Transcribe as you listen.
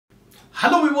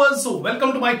Hello viewers,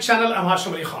 welcome to my channel. I'm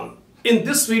Hasham. In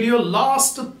this video,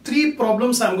 last three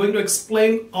problems I'm going to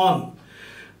explain on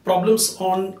problems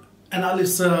on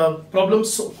analysis,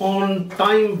 problems on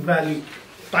time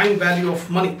value of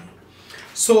money.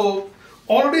 So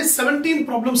already 17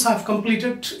 problems I have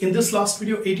completed in this last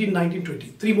video, 18, 19, 20.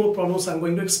 Three more problems I'm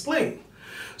going to explain.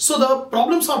 So the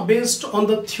problems are based on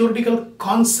the theoretical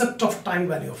concept of time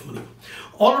value of money.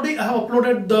 Already I have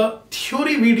uploaded the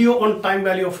theory video on time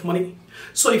value of money.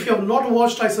 So if you have not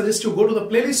watched, I suggest you go to the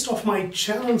playlist of my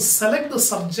channel, select the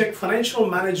subject financial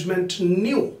management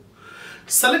new.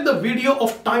 Select the video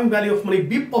of time value of money.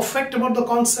 Be perfect about the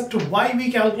concept of why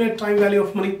we calculate time value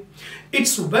of money.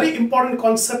 It's a very important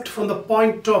concept from the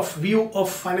point of view of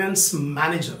finance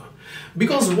manager.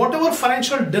 Because whatever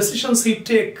financial decisions he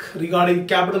take regarding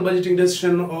capital budgeting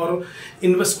decision or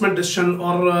investment decision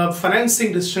or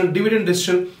financing decision, dividend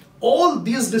decision, all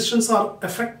these decisions are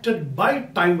affected by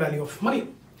time value of money.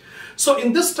 So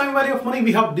in this time value of money,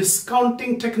 we have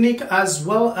discounting technique as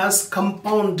well as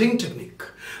compounding technique.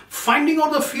 Finding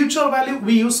out the future value,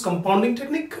 we use compounding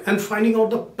technique, and finding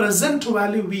out the present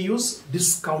value, we use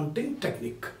discounting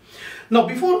technique. Now,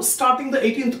 before starting the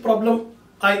 18th problem,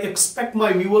 I expect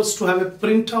my viewers to have a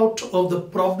printout of the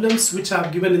problems which I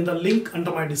have given in the link under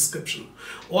my description.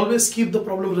 Always keep the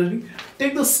problem ready.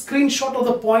 Take the screenshot of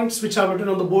the points which I have written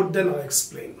on the board, then I'll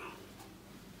explain.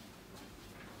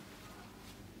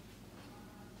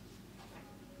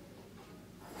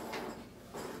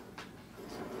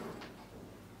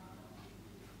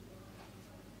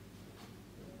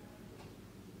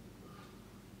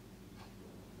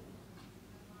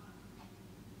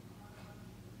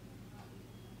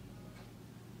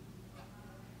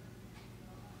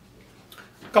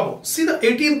 Come on, see the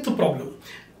 18th problem.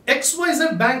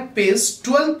 XYZ bank pays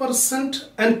 12%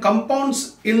 and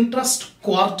compounds interest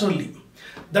quarterly.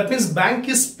 That means bank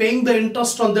is paying the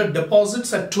interest on their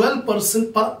deposits at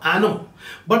 12% per annum.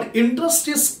 But interest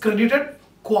is credited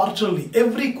quarterly,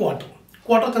 every quarter.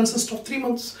 Quarter consists of 3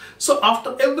 months. So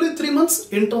after every 3 months,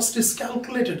 interest is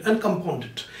calculated and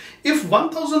compounded. If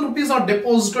 1000 rupees are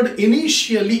deposited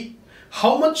initially,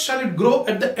 how much shall it grow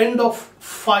at the end of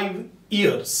 5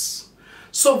 years?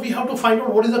 So we have to find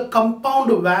out what is the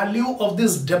compound value of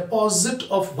this deposit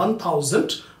of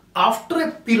 1000 after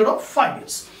a period of 5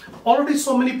 years. Already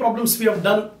so many problems we have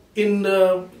done in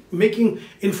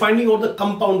finding out the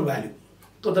compound value.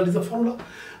 So that is the formula.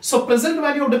 So present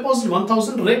value of deposit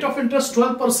 1000, rate of interest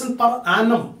 12% per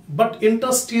annum, but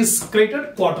interest is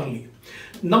credited quarterly.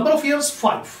 Number of years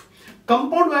 5.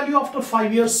 Compound value after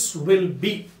 5 years will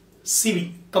be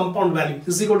CV, compound value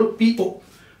is equal to PO.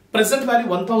 Present value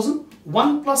 1000,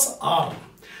 1 plus R.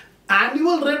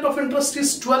 Annual rate of interest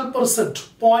is 12%,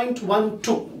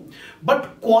 0.12.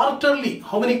 But quarterly,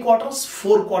 how many quarters?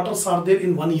 4 quarters are there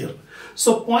in 1 year.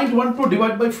 So 0.12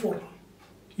 divided by 4.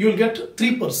 You will get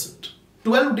 3%.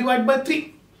 12 divided by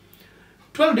 3.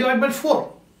 12 divided by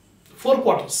 4. 4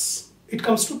 quarters. It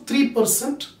comes to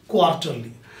 3%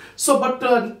 quarterly. So, but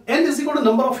N is equal to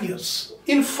number of years.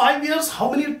 In 5 years, how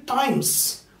many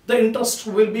times the interest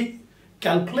will be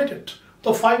calculated?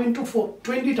 So 5 into 4,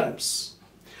 20 times.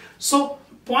 So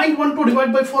 0.12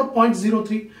 divided by 4,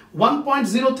 0.03.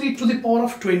 1.03 to the power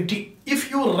of 20. If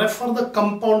you refer the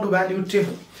compound value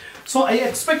table. So I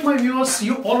expect my viewers,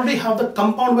 you already have the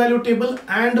compound value table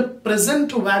and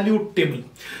present value table.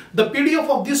 The PDF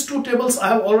of these two tables I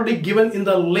have already given in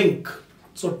the link.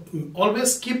 So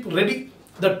always keep ready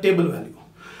the table value.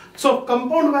 So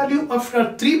compound value of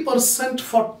 3%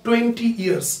 for 20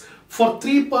 years. For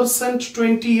 3%,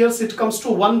 20 years, it comes to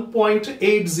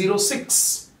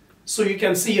 1.806. So you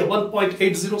can see here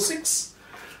 1.806.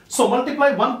 So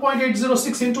multiply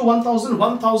 1.806 into 1000,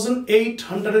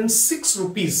 1806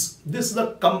 rupees. This is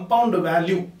the compound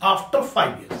value after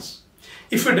 5 years.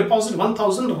 If you deposit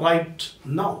 1000 right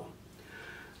now.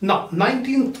 Now,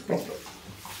 19th problem.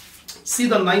 See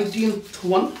the 19th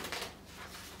one.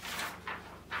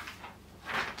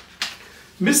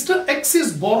 Mr. X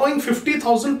is borrowing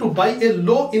 50,000 to buy a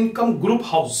low-income group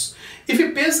house. If he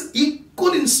pays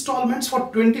equal installments for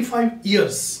 25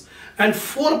 years and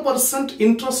 4%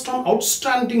 interest on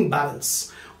outstanding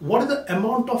balance, what is the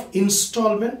amount of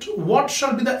installment? What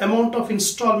shall be the amount of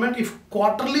installment if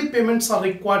quarterly payments are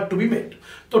required to be made?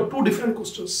 So two different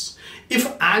questions.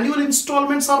 If annual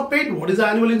installments are paid, what is the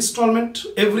annual installment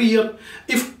every year?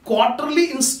 If quarterly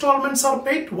installments are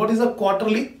paid, what is the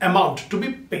quarterly amount to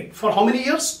be paid? For how many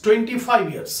years?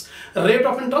 25 years. Rate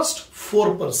of interest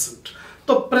 4%.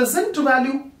 The present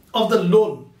value of the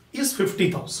loan is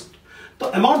 50,000. The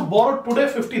amount borrowed today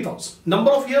 50,000. Number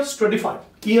of years 25.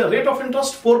 Year rate of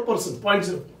interest 4%,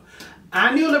 0.04.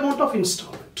 Annual amount of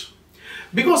installment.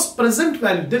 Because present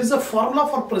value, there is a formula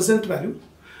for present value.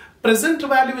 Present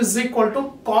value is equal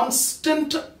to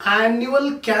constant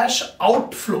annual cash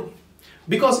outflow.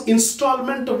 Because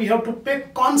installment we have to pay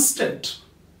constant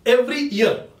every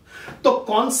year. The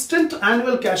constant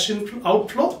annual cash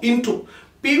outflow into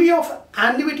PV of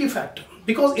annuity factor.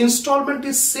 Because installment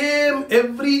is same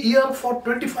every year for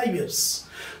 25 years.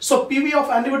 So PV of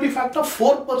annuity factor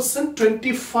 4%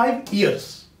 25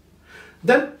 years.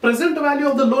 Then present value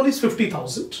of the loan is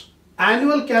 50,000.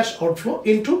 Annual cash outflow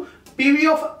into PV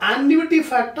of annuity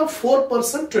factor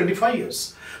 4% 25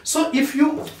 years. So if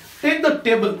you take the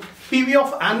table, PV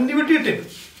of annuity table,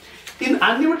 in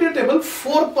annuity table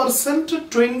 4%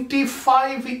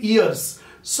 25 years.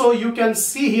 So you can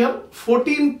see here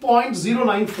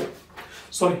 14.094.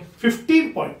 Sorry,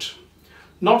 15 point,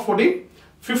 not 14,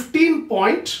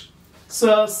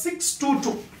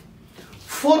 15.622.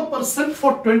 4%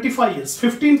 for 25 years,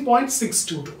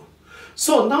 15.622.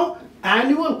 So now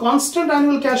constant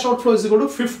annual cash outflow is equal to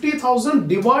 50,000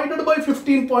 divided by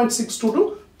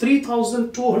 15.622,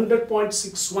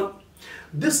 3,200.61.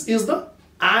 This is the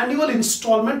annual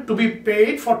installment to be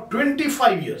paid for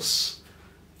 25 years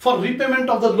for repayment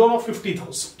of the loan of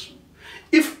 50,000.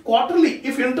 If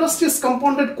interest is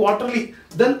compounded quarterly,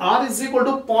 then R is equal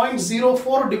to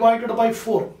 0.04 divided by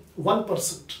 4,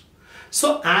 1%.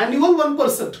 So annual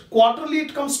 1%, quarterly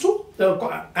it comes to,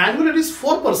 annual it is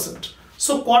 4%.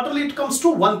 So quarterly it comes to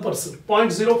 1%,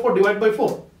 0.04 divided by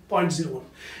 4, 0.01.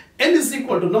 N is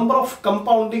equal to number of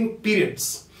compounding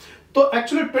periods. So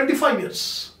actually 25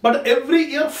 years, but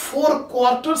every year 4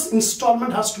 quarters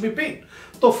installment has to be paid.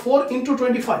 So 4 into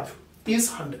 25 is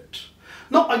 100.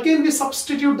 Now again we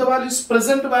substitute the values,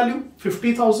 present value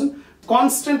 50,000,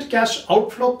 constant cash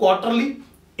outflow quarterly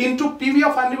into PV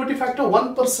of annuity factor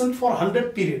 1% for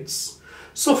 100 periods.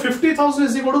 So 50,000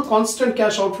 is equal to constant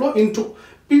cash outflow into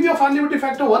PV of annuity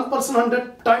factor 1%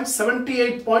 100 times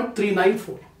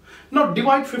 78.394. Now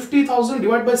divide 50,000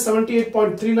 divided by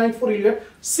 78.394, you get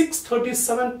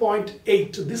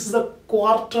 637.8. This is the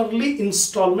quarterly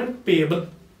installment payable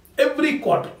every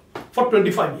quarter for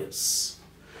 25 years.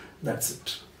 That's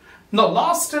it. Now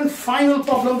last and final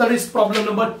problem, that is problem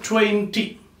number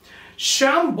 20.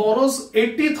 Sham borrows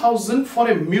 80,000 for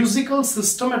a musical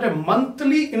system at a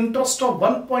monthly interest of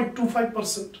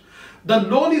 1.25%. The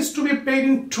loan is to be paid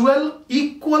in 12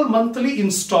 equal monthly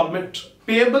installment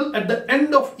payable at the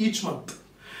end of each month.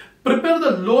 Prepare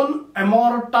the loan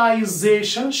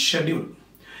amortization schedule.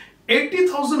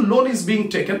 80,000 loan is being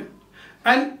taken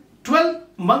and 12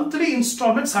 monthly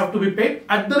installments have to be paid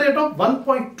at the rate of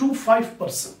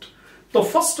 1.25%. So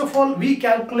first of all, we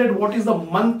calculate what is the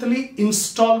monthly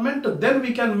installment, then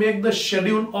we can make the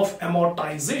schedule of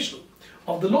amortization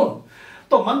of the loan.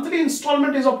 So monthly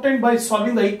installment is obtained by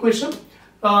solving the equation.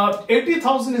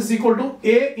 80,000 is equal to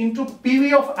A into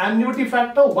PV of annuity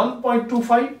factor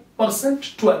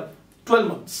 1.25% 12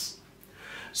 months.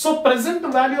 So present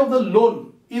value of the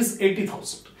loan is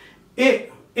 80,000. A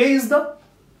is the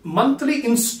monthly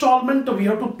installment we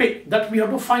have to pay, that we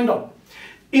have to find out,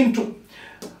 into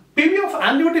PV of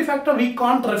annuity factor. We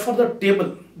can't refer the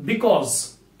table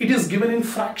because it is given in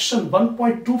fraction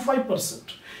 1.25%.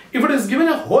 If it is given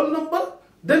a whole number,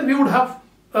 then we would have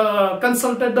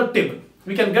consulted the table.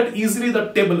 We can get easily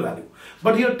the table value,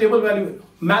 but here table value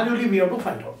manually we have to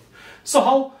find out. So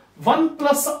how? 1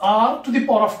 plus R to the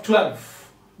power of 12,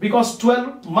 because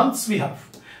 12 months we have,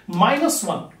 minus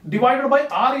 1 divided by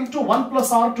R into 1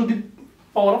 plus R to the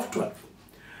power of 12.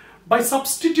 By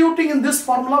substituting in this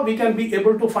formula, we can be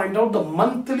able to find out the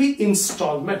monthly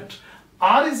installment.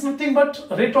 R is nothing but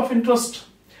rate of interest,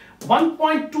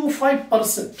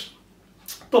 1.25%.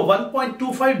 So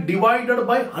 1.25 divided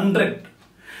by 100,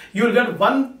 you will get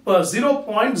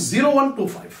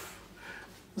 0.0125.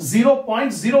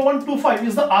 0.0125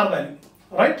 is the R value,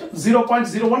 right?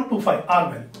 0.0125 R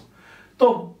value.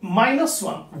 So minus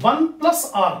 1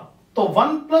 plus R. So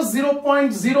 1 plus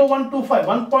 0.0125,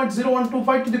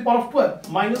 1.0125 to the power of 12,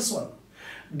 minus 1.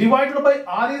 Divided by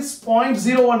R is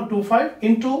 0.0125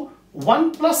 into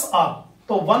 1 plus R.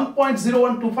 So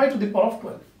 1.0125 to the power of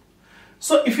 12.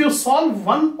 So if you solve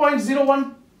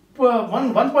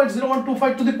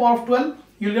 1.0125 to the power of 12,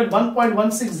 you will get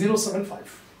 1.16075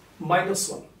 minus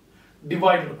 1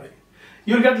 divided by,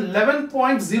 you will get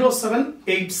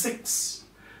 11.0786.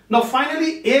 Now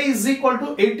finally A is equal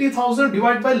to 80,000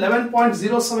 divided by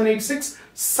 11.0786,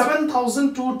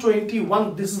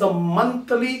 7,221. This is the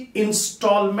monthly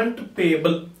installment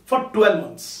payable for 12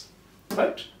 months,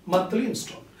 right? Monthly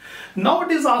installment. Now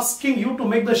it is asking you to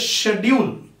make the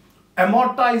schedule,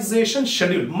 amortization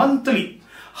schedule, monthly.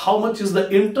 How much is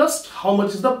the interest? How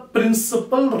much is the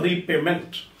principal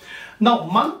repayment? Now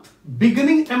month,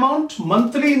 beginning amount,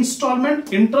 monthly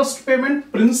installment, interest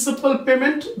payment, principal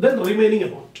payment, then remaining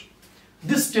amount.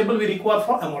 This table we require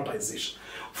for amortization.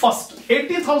 First,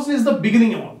 80,000 is the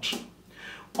beginning amount.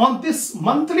 On this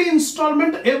monthly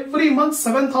installment, every month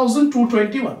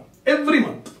 7,221. Every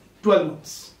month, 12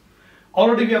 months.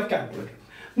 Already we have calculated.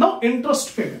 Now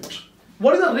interest payment.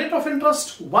 What is the rate of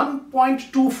interest?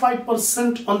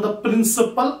 1.25% on the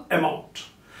principal amount.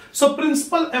 So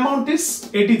principal amount is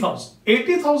 80,000.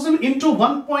 80,000 into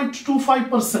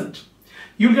 1.25%.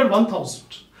 You will get 1,000.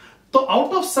 So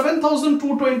out of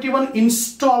 7,221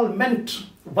 installment,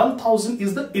 1,000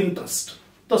 is the interest.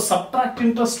 So subtract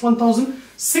interest 1,000.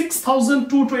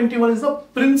 6,221 is the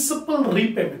principal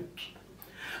repayment.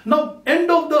 Now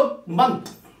end of the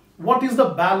month, what is the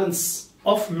balance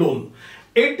of loan?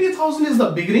 80,000 is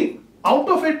the beginning. Out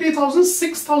of 80,000,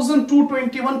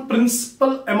 6,221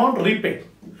 principal amount repaid.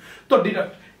 So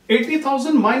deduct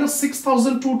 80,000 minus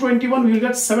 6,221, we will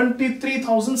get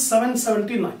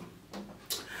 73,779.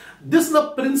 This is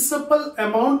the principal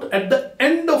amount at the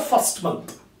end of first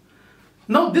month.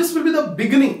 Now this will be the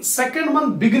beginning, second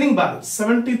month beginning balance,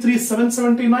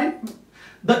 73,779.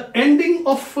 The ending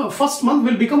of first month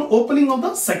will become opening of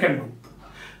the second month.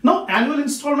 Now annual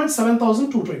installment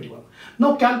 7,221.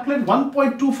 Now calculate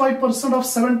 1.25% of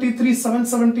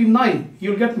 73,779.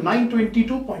 You will get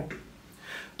 922.2.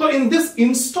 So in this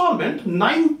installment,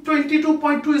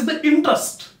 922.2 is the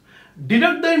interest.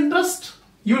 Deduct the interest,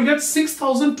 you will get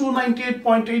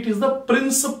 6,298.8 is the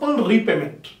principal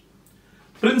repayment.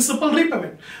 Principal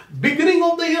repayment. Beginning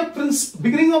of the year,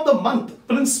 beginning of the month,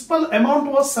 principal amount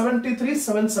was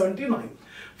 73,779.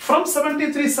 From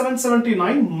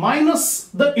 73,779 minus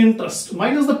the interest,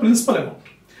 minus the principal amount,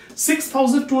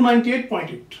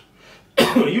 6,298.8.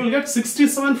 You will get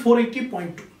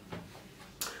 67,480.2.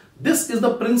 This is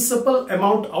the principal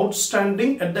amount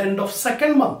outstanding at the end of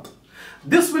second month.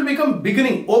 This will become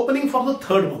beginning, opening for the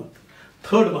third month.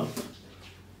 Third month,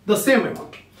 the same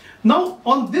amount. Now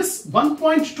on this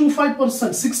 1.25%,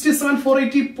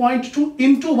 67,480.2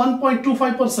 into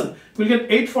 1.25%, we'll get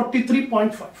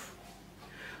 843.5.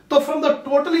 So from the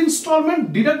total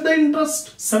installment, deduct the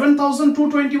interest,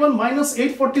 7,221 minus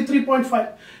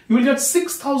 843.5, you will get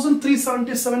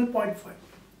 6,377.5.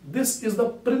 This is the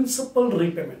principal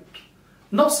repayment.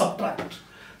 Now subtract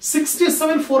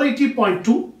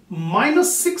 67,480.2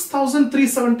 minus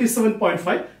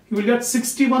 6,377.5, you will get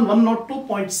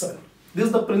 61,102.7. This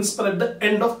is the principal at the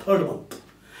end of third month.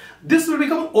 This will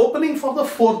become opening for the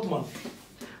fourth month.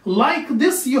 Like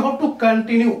this, you have to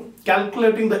continue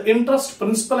calculating the interest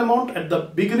principal amount at the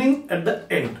beginning, at the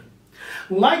end.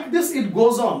 Like this, it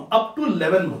goes on up to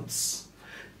 11 months.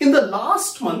 In the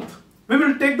last month, we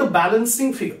will take the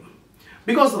balancing figure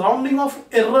because rounding of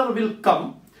error will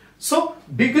come. So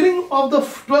beginning of the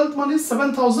 12th month is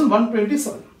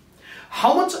 7,127.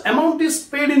 How much amount is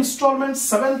paid installment?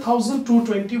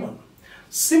 7,221.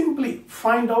 Simply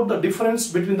find out the difference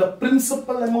between the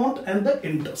principal amount and the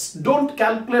interest. Don't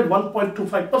calculate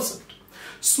 1.25%.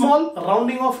 Small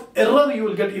rounding of error you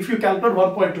will get if you calculate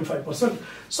 1.25%.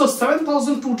 So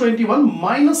 7,221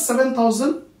 minus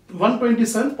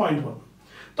 7,127.1.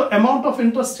 The amount of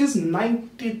interest is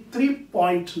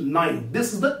 93.9.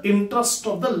 This is the interest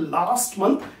of the last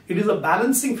month. It is a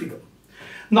balancing figure.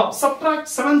 Now subtract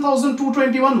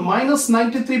 7,221 minus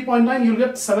 93.9. You will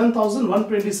get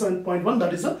 7,127.1.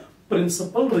 That is the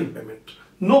principal repayment.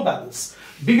 No balance.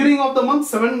 Beginning of the month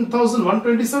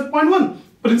 7,127.1.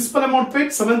 Principal amount paid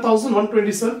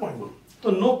 7,127.1. So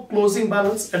no closing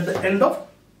balance at the end of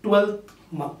 12th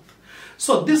month.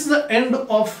 So this is the end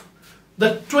of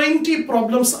the 20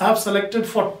 problems I have selected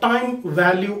for time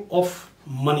value of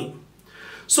money.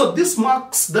 So this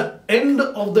marks the end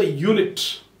of the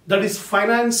unit, that is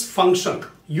finance function,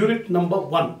 unit number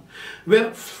 1,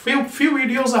 where few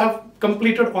videos I have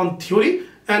completed on theory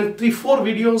and 3-4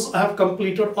 videos I have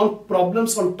completed on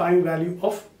problems on time value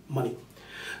of money.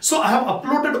 So I have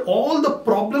uploaded all the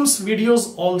problems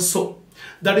videos also,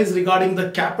 that is regarding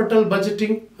the capital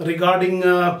budgeting, regarding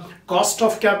cost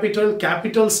of capital,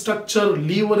 capital structure,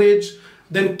 leverage,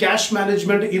 then cash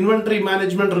management, inventory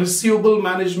management, receivable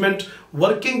management,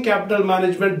 working capital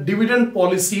management, dividend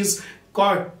policies,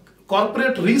 corporate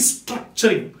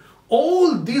restructuring.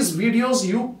 All these videos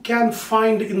you can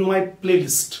find in my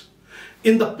playlist.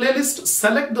 In the playlist,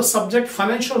 select the subject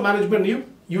financial management.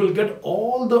 You will get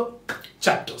all the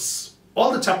chapters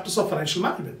of financial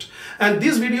management. And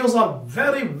these videos are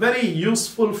very, very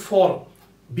useful for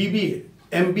BBA,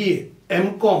 MBA,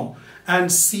 MCOM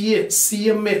and CA,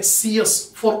 CMA,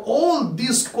 CS. For all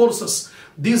these courses,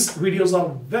 these videos are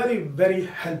very, very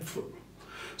helpful.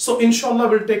 So inshallah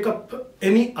we'll take up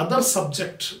any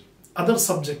other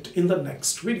subject in the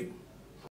next video.